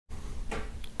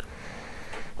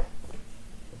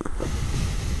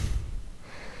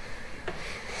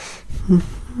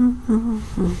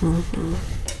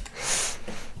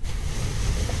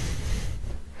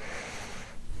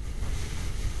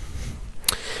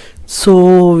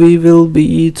So we will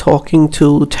be talking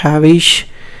to Tavish,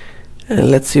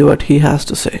 and let's see what he has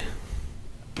to say.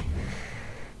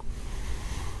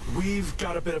 We've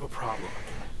got a bit of a problem.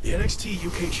 The NXT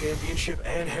UK Championship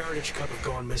and Heritage Cup have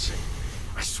gone missing.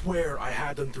 I swear I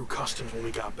had them through customs when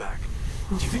we got back.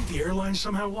 Do you think the airline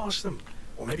somehow lost them?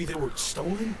 Or maybe they were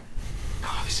stolen?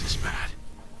 Oh, this is bad.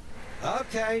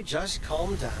 Okay, just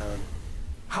calm down.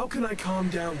 How can I calm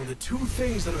down when the two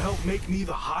things that have helped make me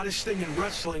the hottest thing in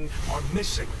wrestling are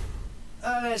missing?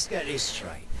 Let's get this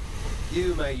straight.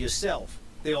 You made yourself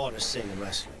the hottest thing in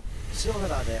wrestling. It's not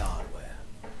about their hardware.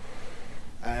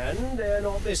 And they're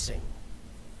not missing.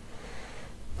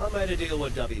 I made a deal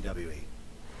with WWE.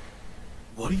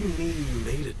 What do you mean you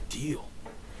made a deal?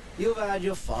 You've had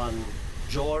your fun,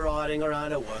 joyriding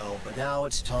around the world, but now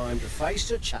it's time to face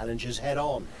the challenges head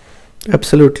on.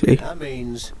 Absolutely. That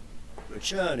means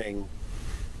returning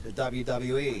to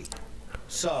WWE.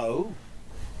 So,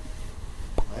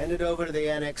 I handed over to the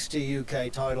NXT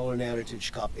UK title and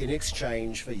Heritage Cup in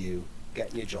exchange for you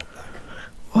getting your job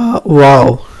back.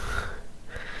 Wow.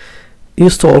 You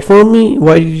stole from me?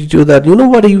 Why did you do that? You know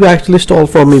what you actually stole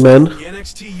from me, man? The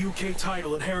NXT UK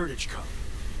title and Heritage Cup.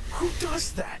 Who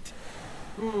does that?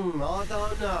 I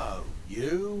don't know.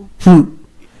 You?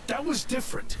 That was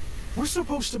different. We're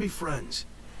supposed to be friends.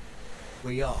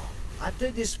 We are. I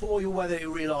did this for you whether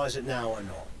you realize it now or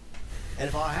not. And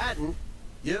if I hadn't,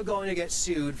 you're going to get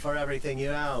sued for everything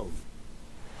you own.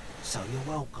 So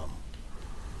you're welcome.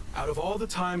 Out of all the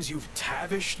times you've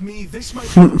tavished me, this might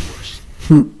be the worst.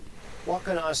 What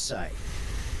can I say?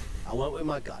 I went with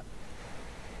my gut.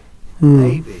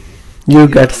 Maybe. Your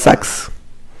gut sucks.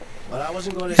 But I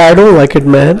wasn't going to I don't like it,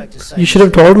 man. You should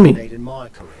have told me.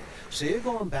 So you're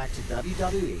going back to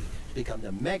WWE to become the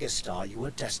megastar you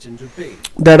were destined to be.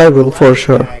 That I will for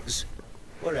sure.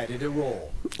 We're ready to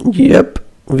roll. Yep,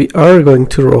 we are going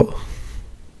to roll.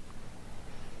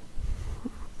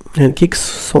 And kick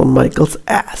Shawn Michaels'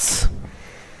 ass.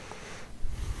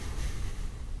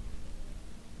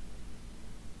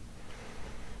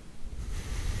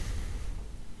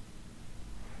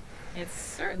 It's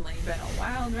certainly been a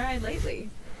wild ride lately.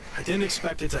 I didn't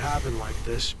expect it to happen like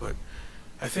this, but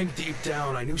I think deep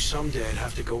down I knew someday I'd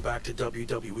have to go back to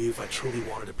WWE if I truly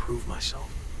wanted to prove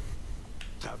myself.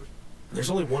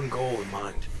 There's only one goal in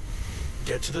mind.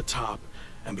 Get to the top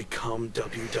and become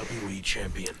WWE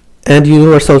champion. And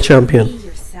Universal Champion. Be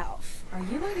yourself. Are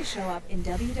you going to show up in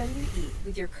WWE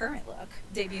with your current look,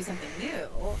 debut something new,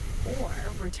 or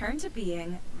return to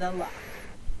being the Luck?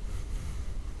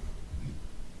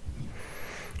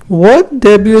 What?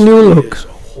 Debut new look? It's a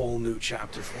whole new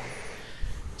chapter for me.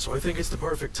 So I think it's the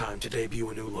perfect time to debut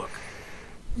a new look.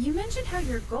 You mentioned how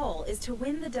your goal is to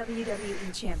win the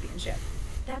WWE Championship.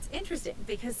 That's interesting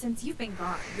because since you've been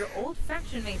gone, your old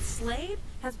faction mate Slade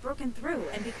has broken through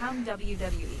and become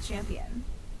WWE Champion.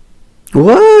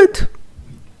 What?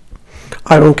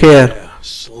 I don't care. Yeah,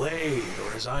 Slade,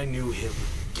 or as I knew him,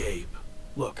 Gabe.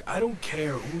 Look, I don't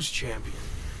care who's champion.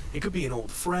 It could be an old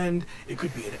friend, it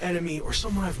could be an enemy, or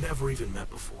someone I've never even met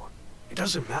before. It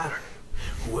doesn't matter.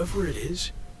 Whoever it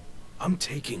is, I'm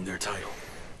taking their title.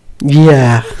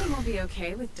 Yeah. Everything will be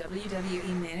okay with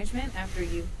WWE management after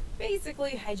you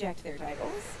basically hijacked their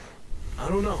titles? I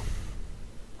don't know.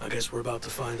 I guess we're about to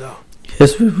find out.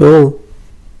 Yes, we will.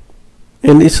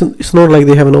 And it's not like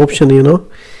they have an option, you know.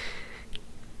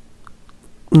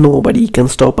 Nobody can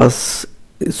stop us,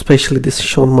 especially this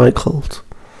Shawn Michaels.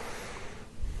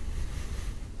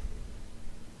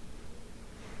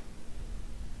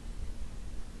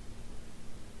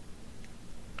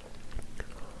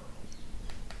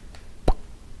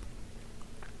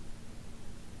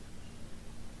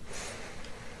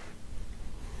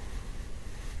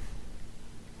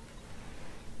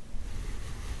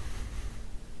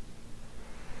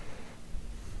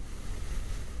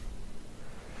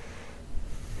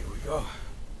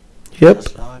 Yep.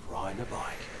 Riding a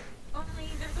bike. Only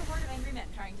there's a horde of angry men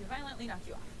trying to violently knock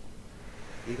you off.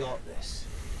 You got this.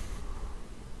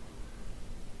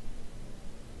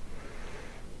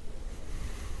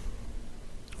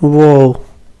 Whoa.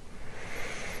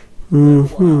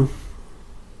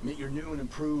 Meet your new and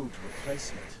improved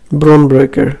replacement. Braun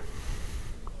Breaker.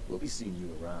 We'll be seeing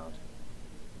you around.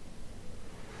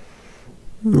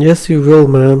 Yes, you will,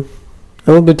 man.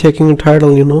 I will be taking a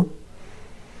title, you know.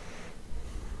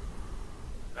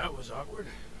 That was awkward.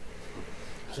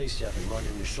 At least you haven't run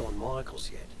into Shawn Michaels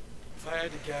yet. If I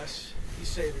had to guess, he's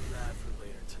saving that for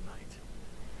later tonight.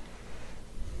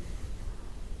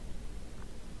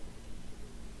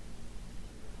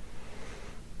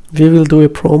 We will do a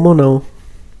promo now.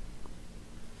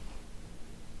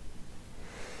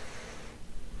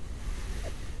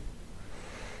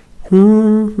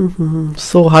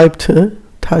 So hyped, huh?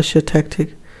 Tasha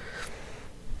tactic.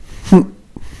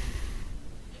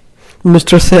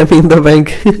 Mr. Sammy in the bank.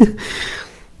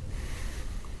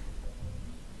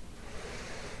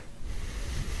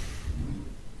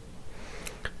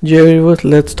 GamerWeed,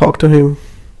 let's talk to him.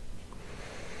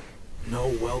 No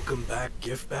welcome back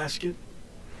gift basket?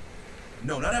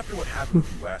 No, not after what happened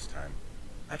with you last time.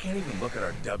 I can't even look at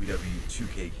our WWE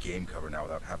 2K game cover now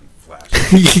without having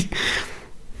flash.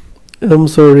 I'm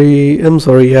sorry,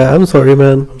 yeah, I'm sorry,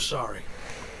 man. I'm sorry.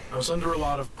 I was under a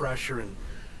lot of pressure and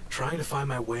trying to find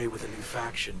my way with a new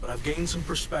faction, but I've gained some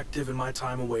perspective in my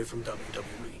time away from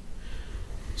WWE.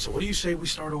 So what do you say we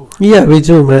start over? Yeah, we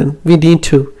do, man. We need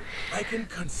to. I can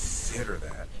consider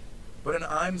that, but an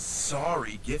I'm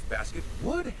sorry gift basket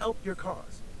would help your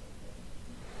cause.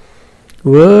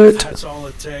 What? If that's all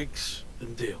it takes,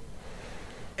 then deal.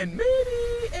 And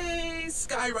maybe a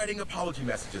skywriting apology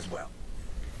message as well.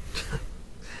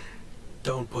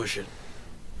 Don't push it.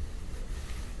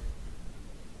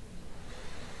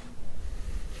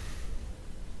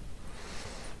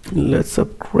 Let's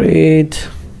upgrade.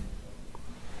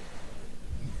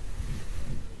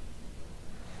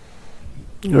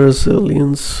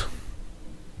 Resilience.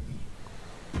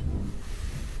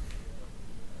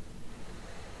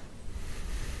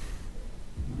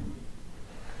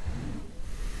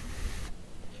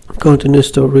 Continue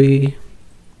story.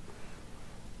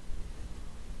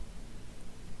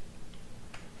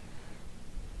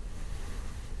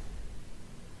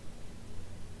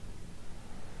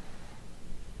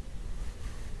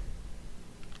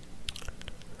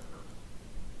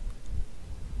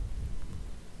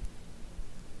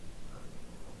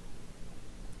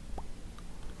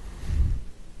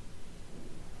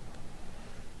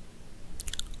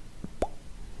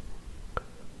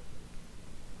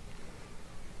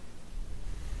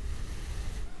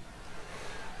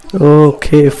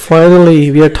 Okay,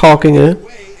 finally we are talking, eh?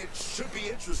 It should be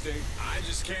interesting. I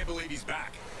just can't believe he's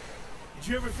back. Did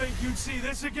you ever think you'd see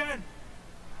this again?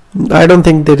 I don't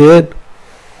think they did.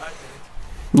 I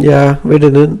did. Yeah, we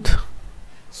didn't.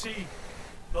 See,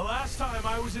 the last time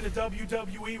I was in a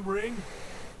WWE ring,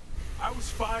 I was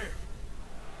fired.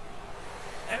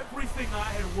 Everything I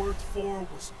had worked for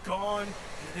was gone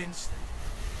in an instant.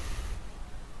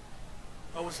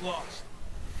 I was lost.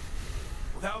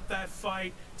 Without that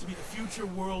fight to be the future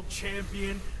world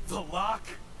champion, The Lock,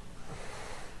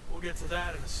 we'll get to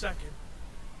that in a second.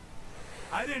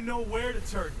 I didn't know where to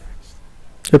turn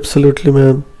next. Absolutely,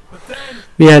 man. But then,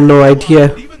 We had no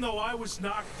idea. even though I was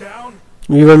knocked down,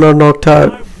 We were not knocked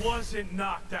out. I wasn't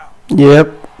knocked out.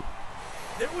 Yep.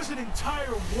 There was an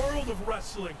entire world of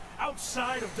wrestling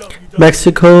outside of WWE.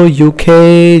 Mexico,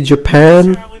 UK,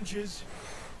 Japan. Challenges,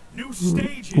 new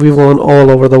stages, We won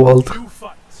all over the world. new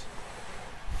fights.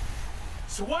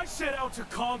 So I set out to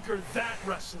conquer that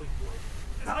wrestling world,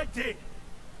 and I did.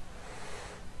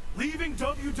 Leaving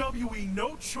WWE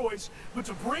no choice but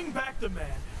to bring back the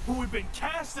man who had been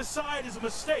cast aside as a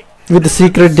mistake. With the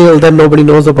secret deal that nobody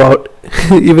knows about.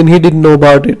 Even he didn't know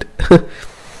about it.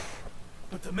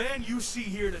 But the man you see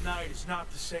here tonight is not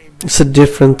the same man. It's a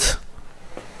different.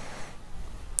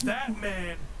 That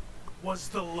man was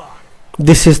The Lock.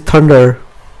 This is Thunder.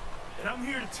 And I'm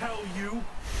here to tell you,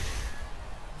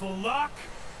 The Lock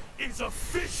is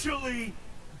officially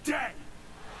dead.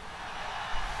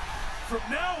 From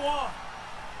now on,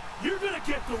 you're gonna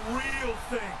get the real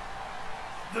thing.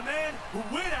 The man who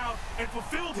went out and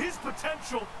fulfilled his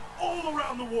potential all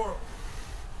around the world.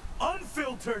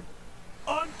 Unfiltered,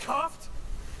 uncuffed,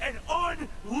 and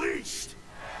unleashed.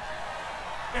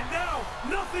 And now,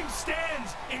 nothing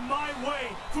stands in my way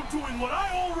from doing what I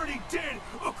already did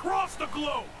across the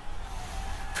globe.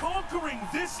 Conquering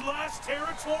this last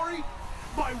territory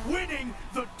by winning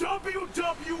the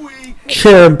WWE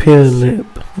Championship.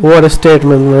 What a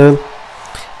statement, man.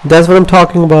 That's what I'm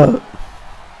talking about.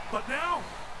 But now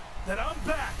that I'm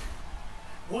back,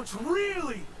 what's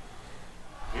really...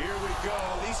 Here we go.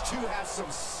 These two have some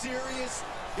serious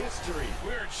history.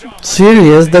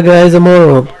 Serious? The guy is a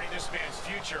moron. This man's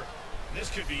future. This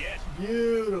could be it.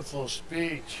 Beautiful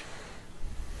speech.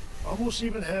 Almost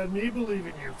even had me believe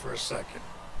in you for a second.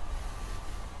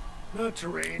 Not to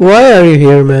rain. Why are you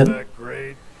here, man? That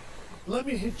great. Let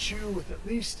me hit you with at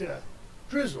least a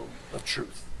drizzle of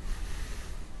truth.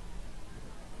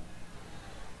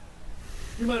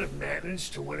 You might have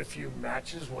managed to win a few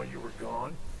matches while you were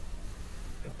gone,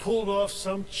 and pulled off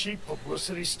some cheap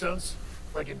publicity stunts,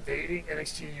 like invading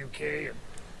NXT UK and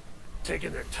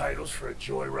taking their titles for a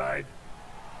joyride.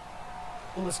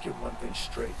 Well, let's get one thing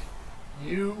straight.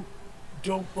 You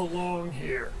don't belong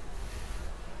here.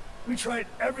 We tried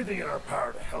everything in our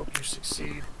power to help you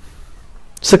succeed.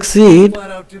 Succeed?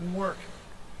 Flat out didn't work.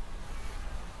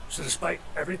 So despite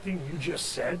everything you just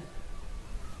said,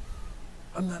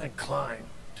 I'm not inclined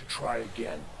to try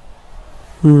again.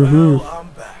 Well,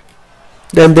 I'm back.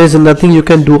 Then there's nothing you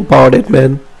can do about it,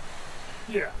 man.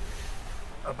 Yeah,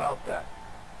 about that.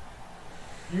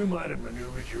 You might have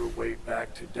maneuvered your way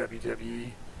back to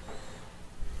WWE.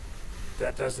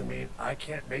 That doesn't mean I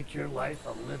can't make your life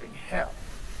a living hell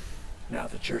now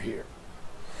that you're here.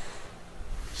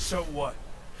 So what?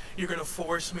 You're gonna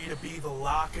force me to be the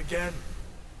Lock again?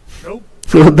 Nope.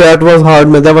 That was hard,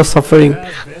 man. That was suffering. There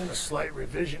has been a slight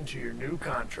revision to your new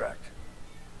contract.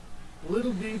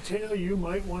 Little detail you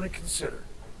might want to consider.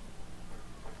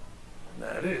 And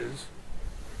that is,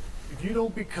 if you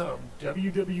don't become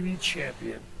WWE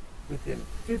champion within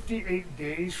 58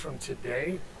 days from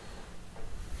today,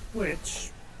 which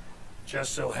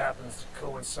just so happens to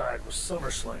coincide with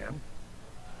SummerSlam,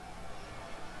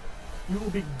 you will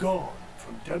be gone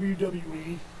from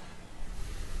WWE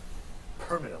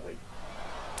permanently.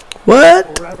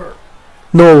 What? Forever.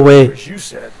 No way. As you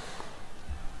said,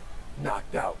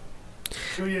 knocked out.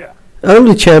 So yeah. I'll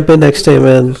be champion next time,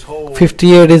 man.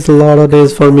 58 is a lot of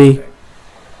days for me.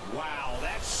 Wow,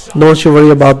 that's Don't you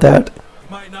worry about that. You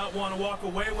might not want to walk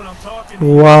away when I'm talking to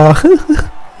you. Wow.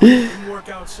 It didn't work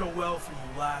out so well for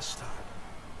you last time.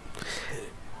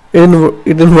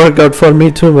 It didn't work out for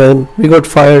me too, man. We got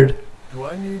fired. Do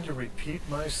I need to repeat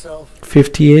myself?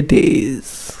 58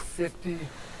 days.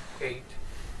 58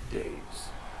 days.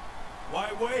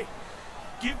 Why wait?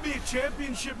 Give me a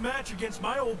championship match against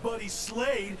my old buddy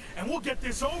Slade, and we'll get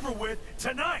this over with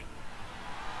tonight.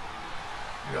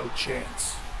 No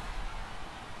chance.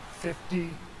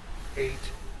 58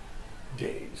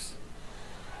 days.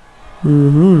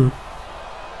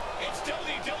 It's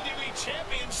WWE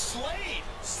Champion Slade.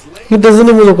 He doesn't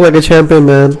even look like a champion,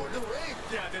 man.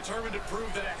 Yeah, determined to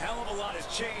prove that a hell of a lot has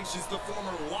changed since the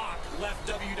former Lock left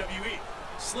WWE.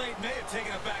 Slade may have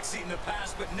taken a backseat in the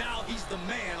past, but now he's the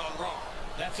man on Raw.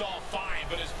 That's all fine,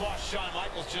 but as boss Shawn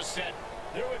Michaels just said,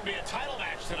 there wouldn't be a title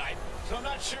match tonight, so I'm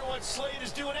not sure what Slade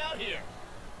is doing out here.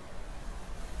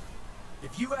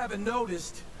 If you haven't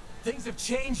noticed, things have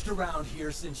changed around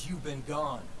here since you've been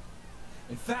gone.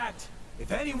 In fact,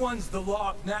 if anyone's the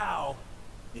Lock now,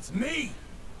 it's me.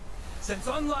 Since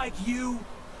unlike you,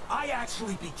 I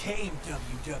actually became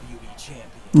WWE champion.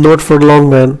 Not for long,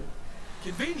 man.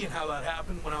 Convenient how that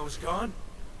happened when I was gone.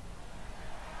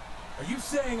 Are you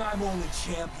saying I'm only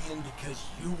champion because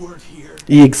you weren't here?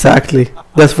 Exactly.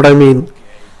 That's what I mean. Okay.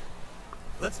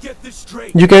 Let's get this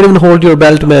straight. You can't even hold your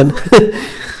belt, man.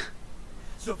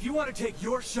 So if you want to take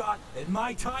your shot at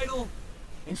my title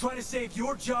and try to save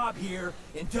your job here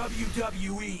in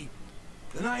WWE,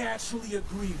 then I actually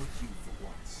agree with you for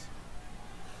once.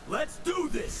 Let's do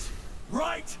this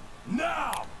right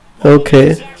now. Okay.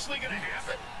 It's actually gonna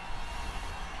happen.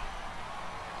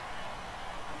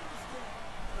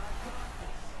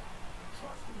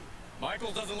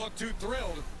 Michael doesn't look too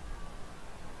thrilled.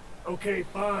 Okay,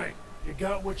 fine. You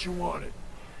got what you wanted.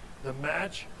 The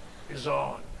match is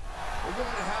on. We're going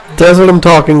to have That's what I'm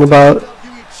talking about.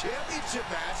 WWE Championship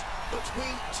match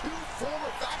between two former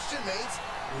faction mates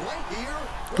right here.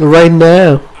 Right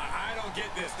now. I don't get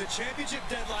this. The championship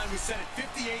deadline was set at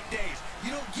 58 days.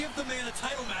 You don't give the man a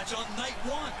title match on night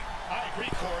one. I agree,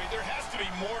 Corey. There has to be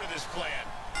more to this plan.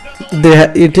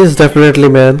 It is definitely,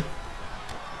 man.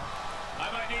 I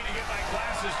might need to get my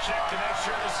glasses checked to make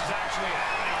sure this is actually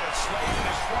happening with Slade and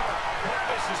his former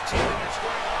Purpose team that's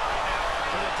going on right now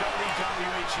for the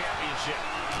WWE Championship.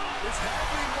 It's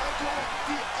happening, Michael.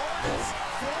 The artist,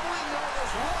 formerly known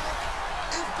as Rock,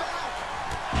 is back.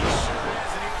 He sure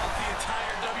is, and he wants the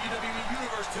entire WWE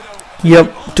universe to know. Yep.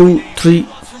 2, 3,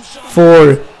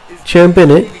 4. Champion,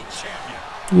 eh?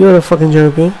 You're a fucking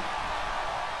champion.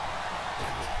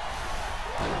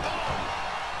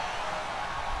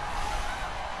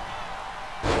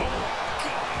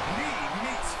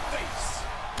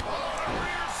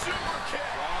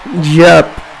 Yep.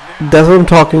 That's what I'm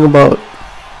talking about.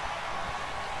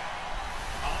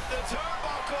 Off the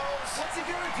turnbuckles. What's he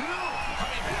gonna do?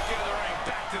 Coming back into the ring,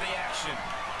 back to the action.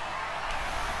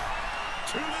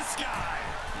 To the sky.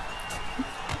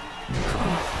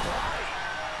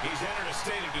 He's entered a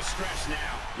state of distress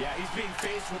now. Yeah, he's being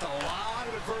faced with a lot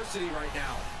of adversity right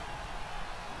now.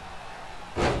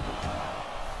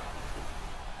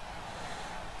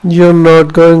 You're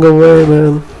not going away,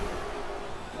 man.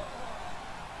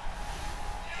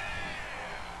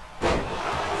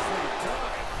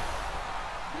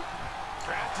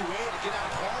 Crafty way to get out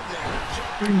of harm there.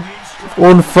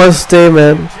 On first day,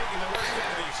 man.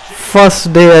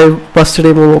 First day I busted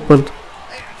him open. Just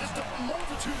a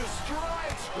multitude of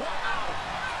strikes. Wow.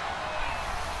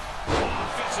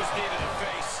 Vicious knee to the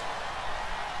face.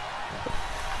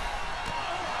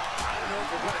 I don't know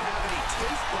if we're going to have any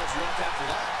taste buds left after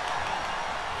that.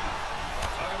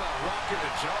 Talk about rocking the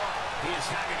jaw. He is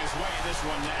hacking his way in this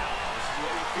one now. This is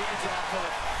what he feeds off of.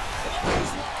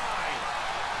 He's wide.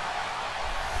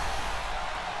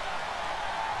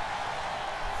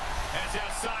 That's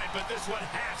outside, but this one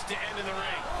has to end in the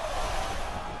ring.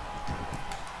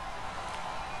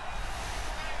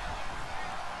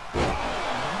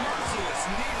 Merciless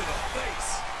knee to the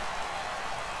face.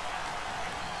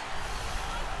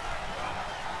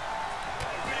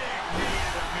 Big knee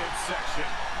to the midsection.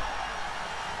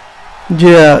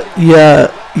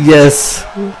 Yeah, yes.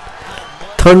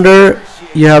 Thunder,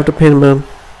 you have to pin, man.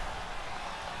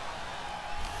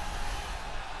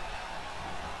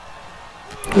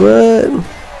 What?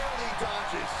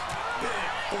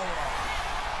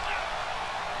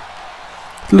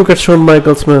 Look at Shawn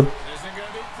Michaels, man. Isn't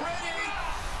gonna be pretty.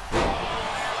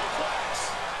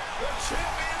 The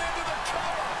champion into the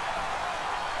cover.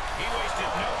 He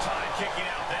wasted no time kicking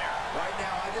out there. Right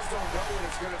now, I just don't know what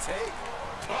it's gonna take.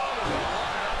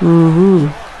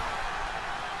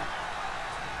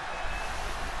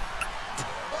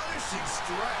 Punishing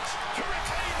stretch to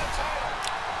retain the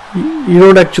title. You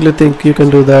don't actually think you can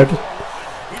do that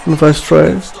in first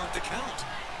try. Start the count.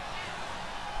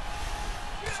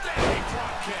 Standing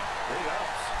drop kick. There he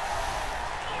goes.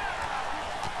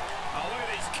 Oh, look at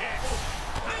these kicks.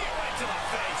 Knee right to the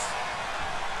face.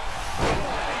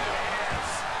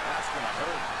 That's gonna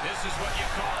hurt. This is what you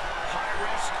call high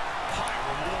risk, high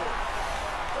reward.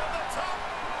 From the top.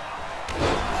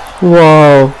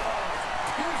 Wow.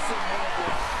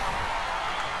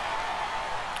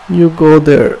 You go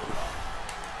there.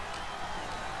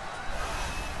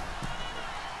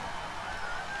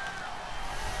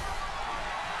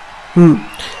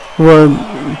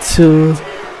 One, two,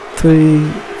 three,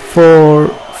 4,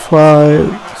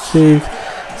 5, 6,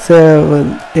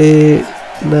 7, 8,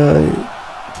 9,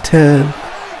 10.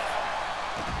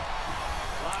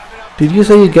 Did you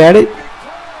say you got it?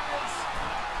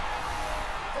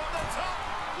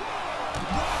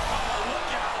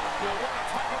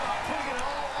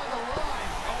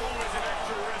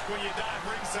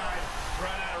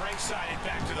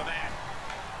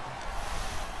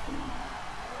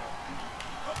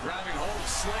 Grabbing hold of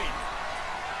Slade.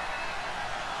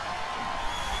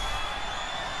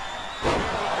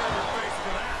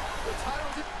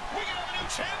 We got a new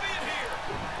champion here.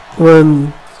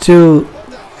 1, 2.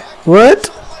 What?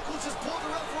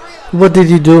 What did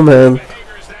you do, man?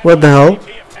 What the hell?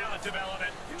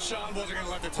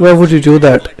 Why would you do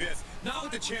that? Not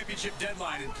with the championship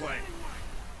deadline in play.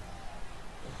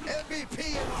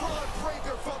 MVP and Braun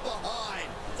Breaker from behind.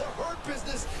 The Hurt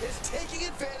Business is taking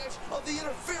advantage of the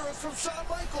interference from Shawn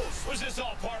Michaels. Was this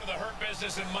all part of the Hurt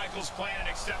Business and Michaels' plan in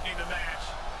accepting the match?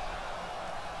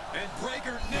 And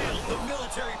Breaker nailed the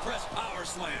military press power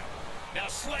slam. Now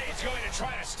Slade's going to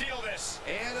try to steal this.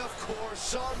 And of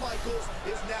course, Shawn Michaels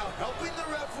is now helping the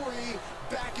referee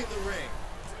back in the ring.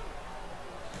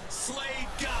 Slade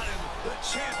got him. The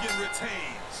champion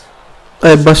retains.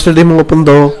 I busted him open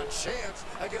though. Chance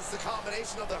against the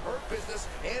combination of the Hurt Business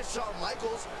and Shawn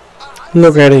Michaels.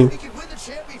 Look at him. He can win the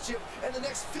championship in the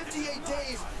next 58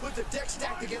 days with the deck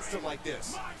stacked against him like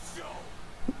this.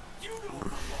 You don't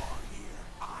belong here.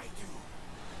 I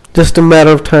do. Just a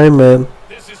matter of time, man.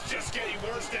 This is just getting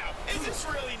worse now. Is this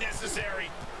really necessary?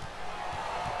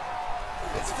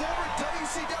 It's former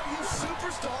WCW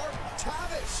superstar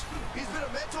Tavish. He's been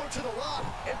a mentor to the Rock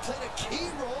and played a key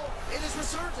role in his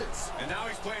resurgence. And now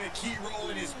he's playing a key role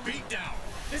in his beatdown.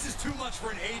 This is too much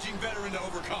for an aging veteran to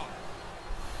overcome.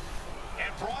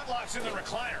 And Braun locks in the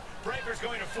recliner. Breaker's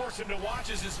going to force him to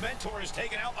watch as his mentor is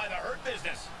taken out by the Hurt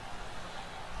Business.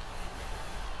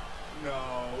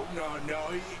 No.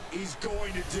 He's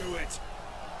going to do it.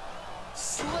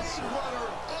 Slade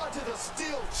runner onto the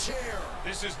steel chair.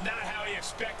 This is not how he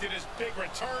expected his big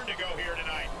return to go here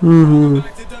tonight. Mm-hmm.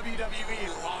 Back to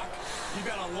WWE, Locke. You've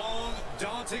got a long,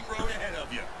 daunting road ahead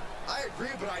of you. I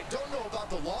agree, but I don't know about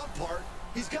the long part.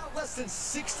 He's got less than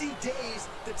 60 days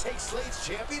to take Slade's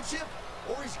championship,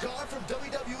 or he's gone from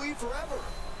WWE forever.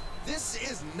 This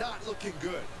is not looking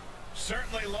good.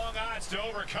 Certainly long odds to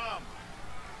overcome.